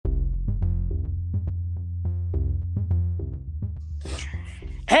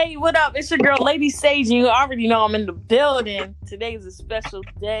Hey, what up? It's your girl, LadySage, and you already know I'm in the building. Today is a special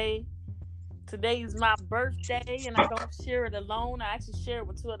day. Today is my birthday, and I don't share it alone. I actually share it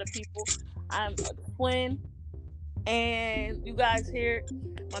with two other people. I'm a twin, and you guys hear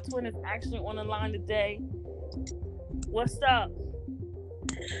my twin is actually on the line today. What's up?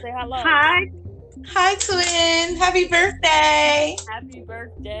 Say hello. Hi. Hi, twin. Happy birthday. Happy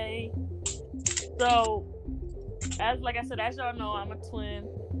birthday. So, like I said, as y'all know, I'm a twin,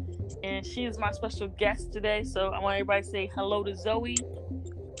 and she is my special guest today. So I want everybody to say hello to Zoe.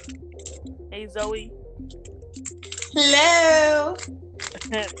 Hey, Zoe. Hello.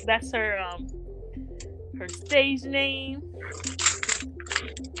 That's her stage name.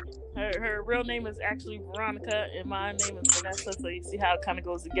 Her real name is actually Veronica, and my name is Vanessa. So you see how it kind of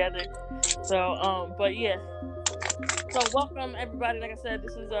goes together. So but yeah. So welcome everybody. Like I said,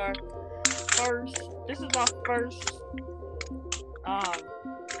 this is my first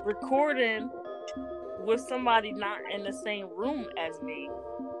recording with somebody not in the same room as me.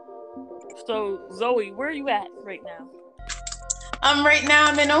 So Zoe, where are you at right now? Right now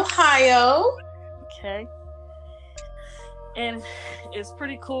I'm in Ohio. Okay. And it's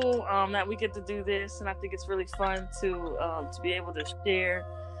pretty cool that we get to do this, and I think it's really fun to be able to share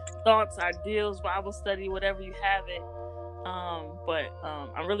thoughts, ideas, Bible study, whatever you have it. But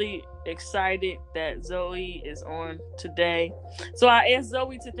I'm really excited that Zoe is on today. So I asked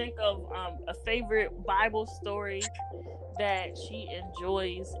Zoe to think of a favorite Bible story that she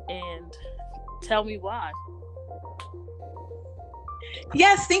enjoys and tell me why.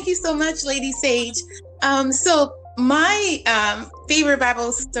 Yes, thank you so much, Lady Sage. So my favorite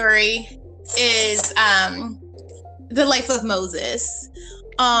Bible story is the life of Moses.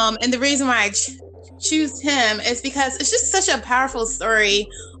 And the reason why I choose him is because it's just such a powerful story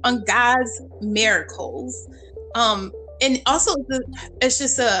on God's miracles. And also it's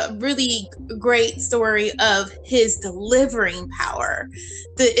just a really great story of his delivering power.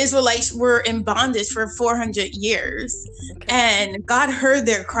 The Israelites were in bondage for 400 years, and God heard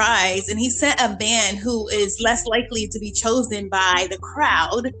their cries, and he sent a man who is less likely to be chosen by the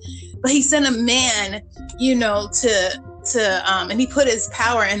crowd, but he sent a man, and he put his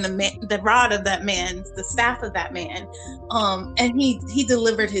power in the rod of that man, the staff of that man, and he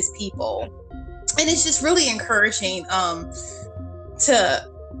delivered his people. And it's just really encouraging to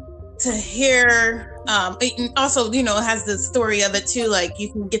hear. Also, it has the story of it too. Like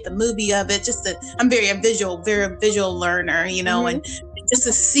you can get the movie of it. I'm very visual learner, Mm-hmm. and just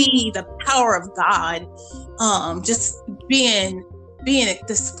to see the power of God, just being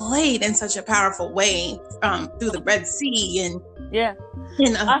displayed in such a powerful way through the Red Sea and yeah.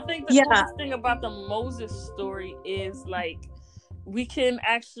 I think the coolest thing about the Moses story is like we can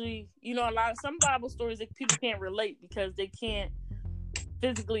actually, some Bible stories that people can't relate because they can't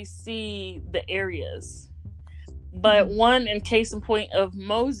physically see the areas. But one in case in point of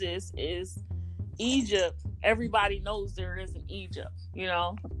Moses is Egypt. Everybody knows there is an Egypt.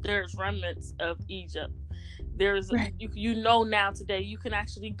 There's remnants of Egypt. There's now today you can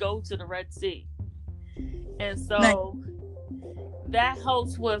actually go to the Red Sea, and so that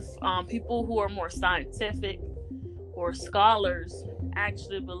helps with people who are more scientific or scholars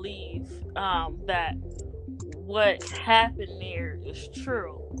actually believe that what happened there is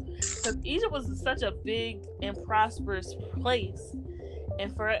true, because Egypt was such a big and prosperous place,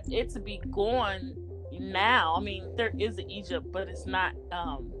 and for it to be gone now, I mean, there is an Egypt, but it's not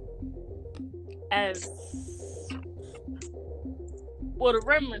as well. The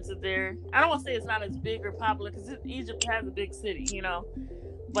remnants are there. I don't want to say it's not as big or popular, because Egypt has a big city,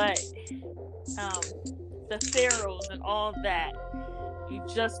 but the pharaohs and all that, you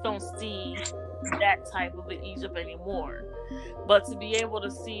just don't see that type of an Egypt anymore. But to be able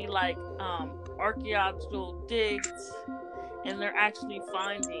to see like archaeological digs, and they're actually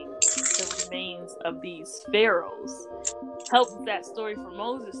finding the remains of these pharaohs, helps that story for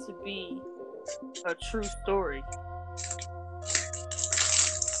Moses to be a true story.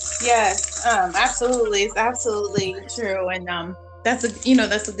 Yes, absolutely. It's absolutely true. And that's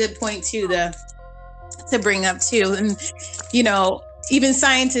a good point too to bring up too. And even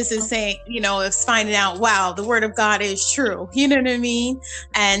scientists is saying, it's finding out, wow, the word of God is true. You know what I mean?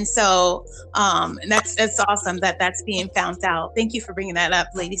 And so that's awesome that's being found out. Thank you for bringing that up,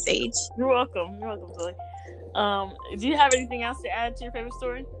 Lady Sage. You're welcome, Zoe. Do you have anything else to add to your favorite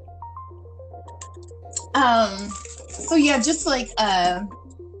story? So yeah,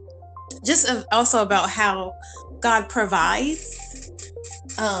 also about how God provides,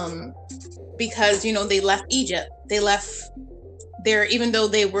 because they left Egypt, they left there, even though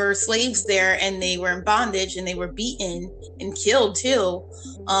they were slaves there and they were in bondage and they were beaten and killed too,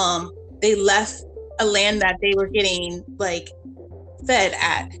 they left a land that they were getting like fed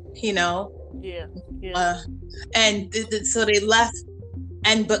at, you know. And so they left,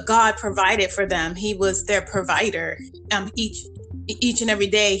 but God provided for them. He was their provider. Each and every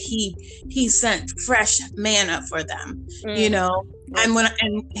day he sent fresh manna for them, you know. And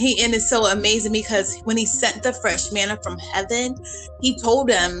it's so amazing because when he sent the fresh manna from heaven, he told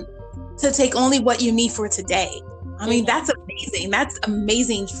them to take only what you need for today. I mean, that's amazing. That's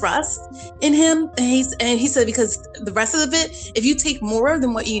amazing trust in him. And he said, because the rest of it, if you take more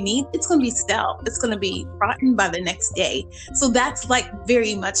than what you need, it's going to be stale. It's going to be rotten by the next day. So that's like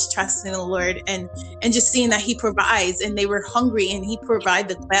very much trust in the Lord, and just seeing that he provides, and they were hungry and he provided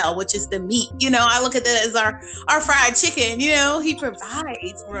the quail, which is the meat. You know, I look at that as our fried chicken, you know, he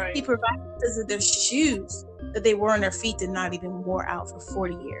provides. Right. He provides because of their shoes that they wore on their feet did not even wear out for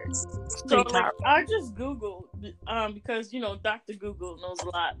 40 years. So like, I just Googled, because, you know, Dr. Google knows a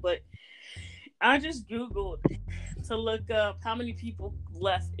lot, but I just Googled to look up how many people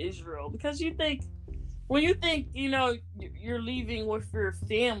left Israel, because when you think, you know, you're leaving with your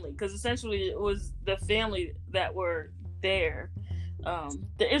family, because essentially it was the family that were there,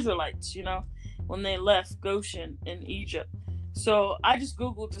 the Israelites, you know, when they left Goshen in Egypt. So I just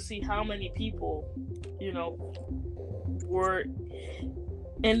Googled to see how many people, you know, were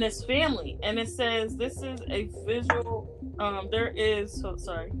in this family, and it says this is a visual. There is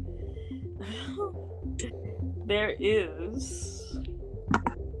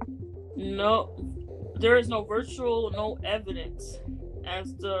no virtual, no evidence,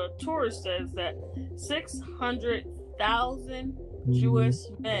 as the tourist says, that 600,000 Jewish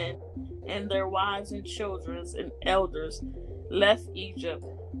men and their wives and children and elders left Egypt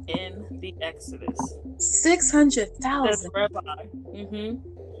in the Exodus. 600,000. Rabbi.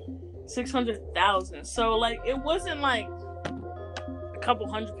 600,000. So like, it wasn't like a couple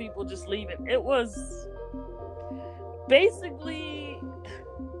hundred people just leaving. It was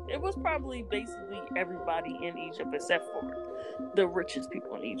probably basically everybody in Egypt except for the richest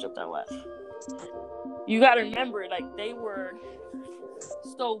people in Egypt that left. You got to remember, like, they were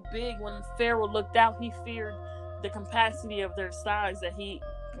so big. When Pharaoh looked out, he feared the capacity of their size, that he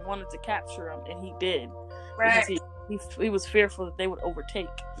wanted to capture them, and he did. Right. Because he was fearful that they would overtake.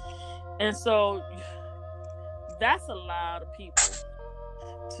 And so that's a lot of people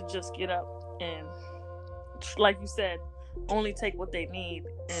to just get up and, like you said, only take what they need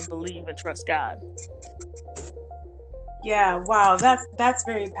and believe and trust God. Yeah, wow, that's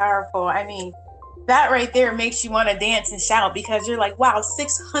very powerful. I mean, that right there makes you want to dance and shout, because you're like, wow,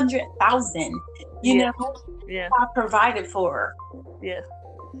 600,000, you know, God provided for. Yeah.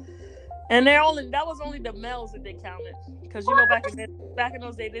 And that was only the males that they counted, because, you know, back in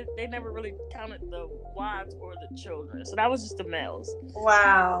those days, they never really counted the wives or the children. So that was just the males.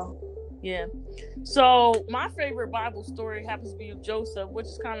 Wow. Yeah. So my favorite Bible story happens to be of Joseph, which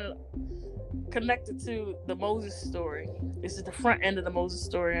is kind of connected to the Moses story. This is the front end of the Moses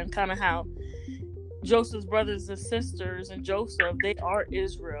story, and kind of how Joseph's brothers and sisters and Joseph, they are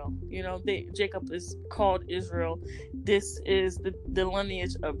Israel. You know, Jacob is called Israel. This is the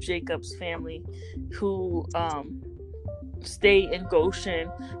lineage of Jacob's family, who stay in Goshen,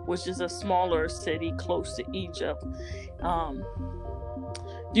 which is a smaller city close to Egypt.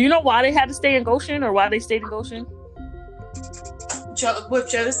 Do you know why they had to stay in Goshen, or why they stayed in Goshen?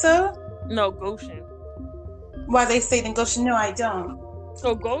 With Joseph? No, Goshen. Why they stayed in Goshen? No, I don't.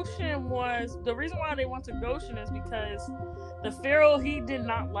 So Goshen was, the reason why they went to Goshen is because the Pharaoh, he did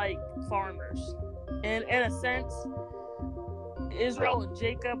not like farmers. And in a sense, Israel and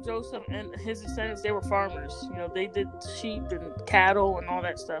Jacob, Joseph, and his descendants, they were farmers. You know, they did sheep and cattle and all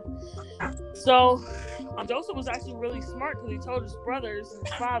that stuff. So Joseph was actually really smart, because he told his brothers and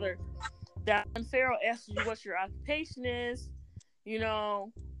his father that when Pharaoh asks you what your occupation is, you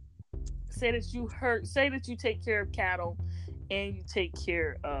know, say that you take care of cattle and you take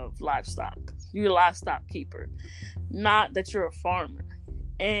care of livestock. You're a livestock keeper, not that you're a farmer.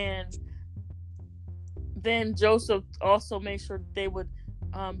 And then Joseph also made sure that they would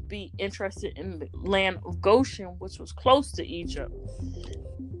be interested in the land of Goshen, which was close to Egypt,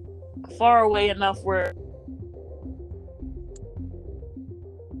 far away enough where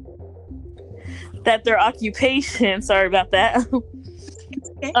that their occupation, sorry about that,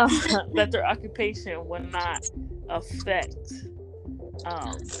 that their occupation would not affect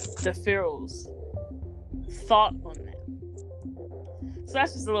the Pharaoh's thought on that. So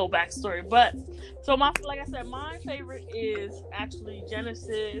that's just a little backstory. But so like I said, my favorite is actually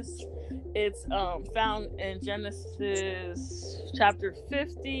Genesis It's found in Genesis chapter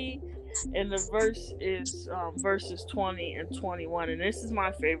 50, and the verse is verses 20 and 21. And this is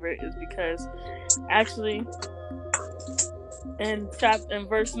my favorite, is because actually in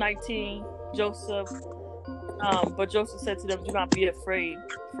verse 19, Joseph but Joseph said to them, "Do not be afraid,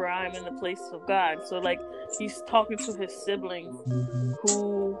 for I am in the place of God." So like he's talking to his siblings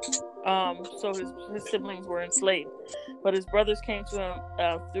who so his siblings were enslaved, but his brothers came to him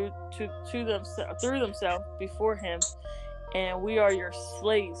through themselves before him, and we are your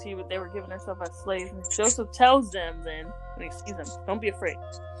slaves. They were giving themselves as slaves, and Joseph tells them then when he sees them, "Don't be afraid."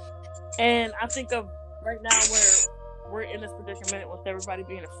 And I think of right now where we're in this predicament with everybody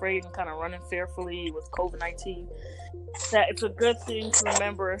being afraid and kind of running fearfully with COVID-19, that it's a good thing to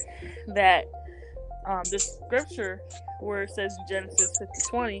remember that this scripture where it says in Genesis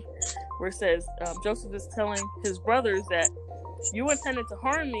 50:20, where it says Joseph is telling his brothers that you intended to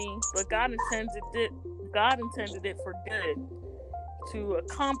harm me, but God intended it for good, to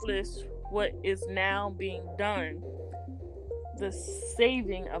accomplish what is now being done, the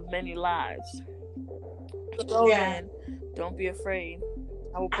saving of many lives. So then, don't be afraid.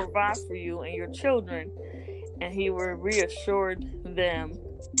 I will provide for you and your children. And he reassured them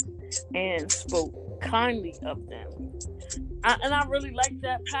and spoke kindly of them. And I really liked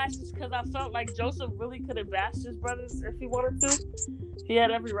that passage because I felt like Joseph really could have bashed his brothers if he wanted to. He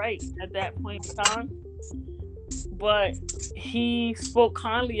had every right at that point in time. But he spoke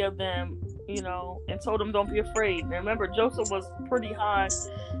kindly of them, and told them, don't be afraid. And remember, Joseph was pretty high.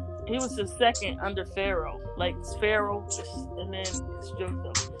 He was the second under Pharaoh. Like it's Pharaoh, and then it's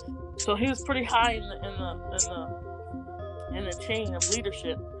Joseph. So he was pretty high in the chain of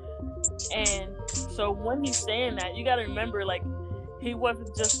leadership. And so when he's saying that, you got to remember, like, he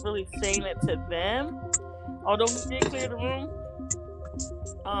wasn't just really saying it to them, although he did clear the room.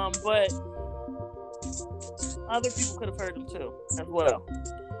 But other people could have heard him too, as well.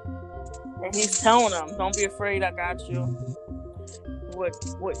 And he's telling them, "Don't be afraid. I got you.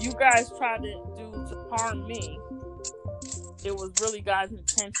 What you guys tried to do to harm me, it was really God's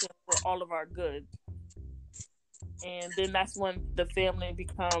intention for all of our good." And then that's when the family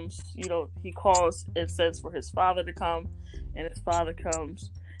becomes, he calls and says for his father to come, and his father comes,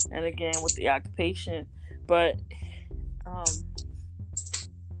 and again with the occupation. But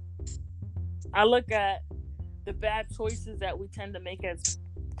I look at the bad choices that we tend to make as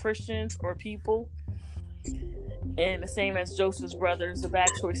Christians or people, and the same as Joseph's brothers, the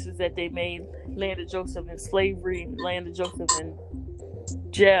bad choices that they made landed Joseph in slavery, landed Joseph in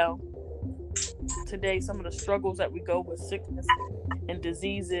jail. Today, some of the struggles that we go with sickness and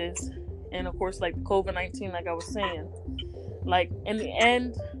diseases, and of course, like COVID-19, like I was saying, like in the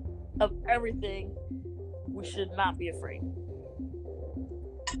end of everything, we should not be afraid.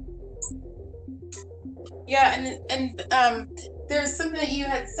 Yeah, and there's something that you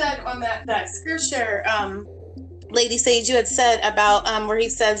had said on that scripture, LadySage. You had said about where he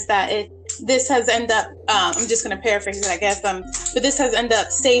says that this has ended up. I'm just going to paraphrase it, I guess. But this has ended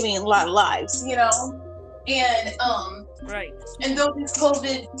up saving a lot of lives, and right. And though this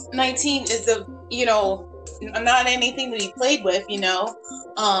COVID-19 is not anything to be played with,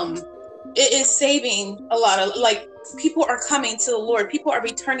 it is saving a lot of, like, people are coming to the Lord. People are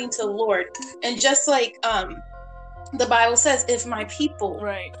returning to the Lord. And just like the Bible says, if my people,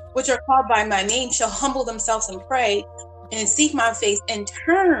 right, which are called by my name, shall humble themselves and pray and seek my face and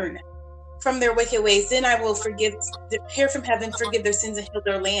turn from their wicked ways, then I will hear from heaven, forgive their sins and heal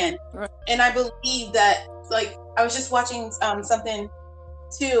their land. Right. And I believe that, like, I was just watching something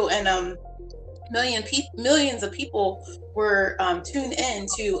too, and millions of people were tuned in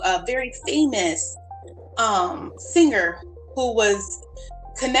to a very famous singer who was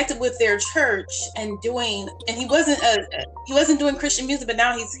connected with their church and he wasn't doing Christian music, but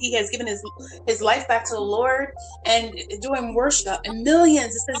now he has given his life back to the Lord and doing worship, and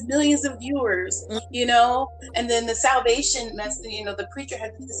millions of viewers, and then the salvation message, the preacher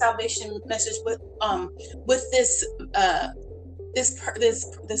had the salvation message with this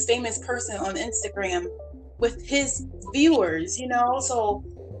famous person on Instagram with his viewers, so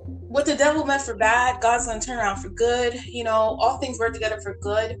what the devil meant for bad, God's going to turn around for good. All things work together for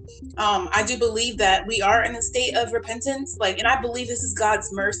good. I do believe that we are in a state of repentance, and I believe this is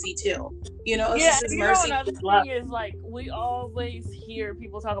God's mercy too. It's His mercy. Another thing is, like, we always hear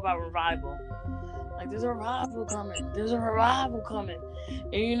people talk about revival. Like, there's a revival coming. There's a revival coming.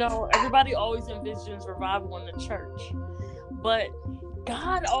 And everybody always envisions revival in the church, but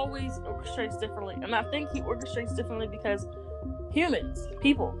God always orchestrates differently, and I think He orchestrates differently because humans,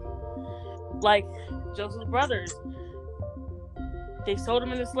 people. Like Joseph's brothers, They sold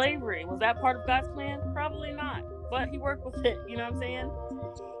him into slavery. Was that part of God's plan? Probably not. But he worked with it, you know what I'm saying?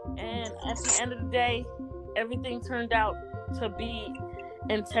 And at the end of the day, everything turned out to be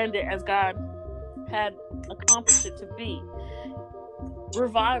intended as God had accomplished it to be.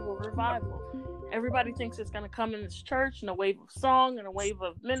 Revival. Everybody thinks it's going to come in this church in a wave of song and a wave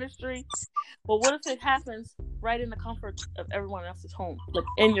of ministry. But what if it happens right in the comfort of everyone else's home, like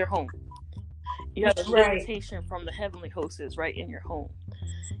in your home? You have a visitation from the heavenly hosts right in your home.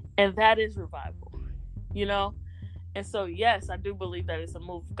 And that is revival, you know? And so, yes, I do believe that it's a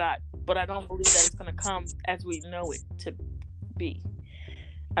move of God, but I don't believe that it's going to come as we know it to be.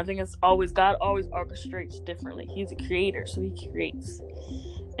 I think it's always, God always orchestrates differently. He's a creator, so he creates.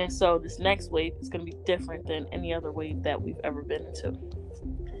 And so this next wave is going to be different than any other wave that we've ever been into.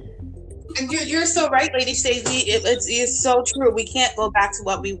 And you're so right, LadySage. It's so true. We can't go back to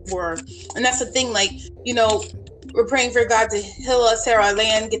what we were. And that's the thing, like, you know, we're praying for God to heal us, heal our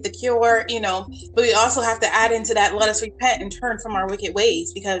land, get the cure, you know, but we also have to add into that, let us repent and turn from our wicked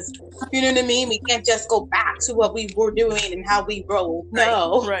ways, because, you know what I mean? We can't just go back to what we were doing and how we roll.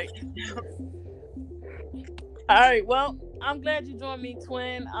 No. Right. All right. Well, I'm glad you joined me,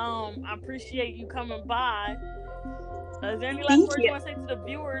 Twin. I appreciate you coming by. Is there any last words you want to say to the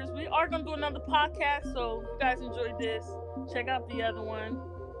viewers? We are going to do another podcast, so if you guys enjoyed this, check out the other one,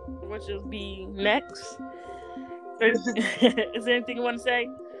 which will be next. Is there anything you want to say?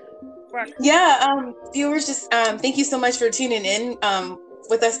 Yeah, viewers, just thank you so much for tuning in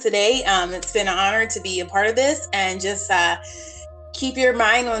with us today. It's been an honor to be a part of this, and just keep your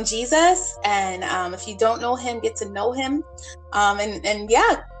mind on Jesus. And if you don't know him, get to know him. And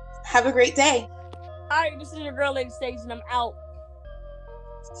yeah, have a great day. All right, this is your girl, LadySage, and I'm out.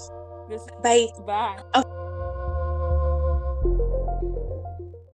 Bye. Bye. Oh.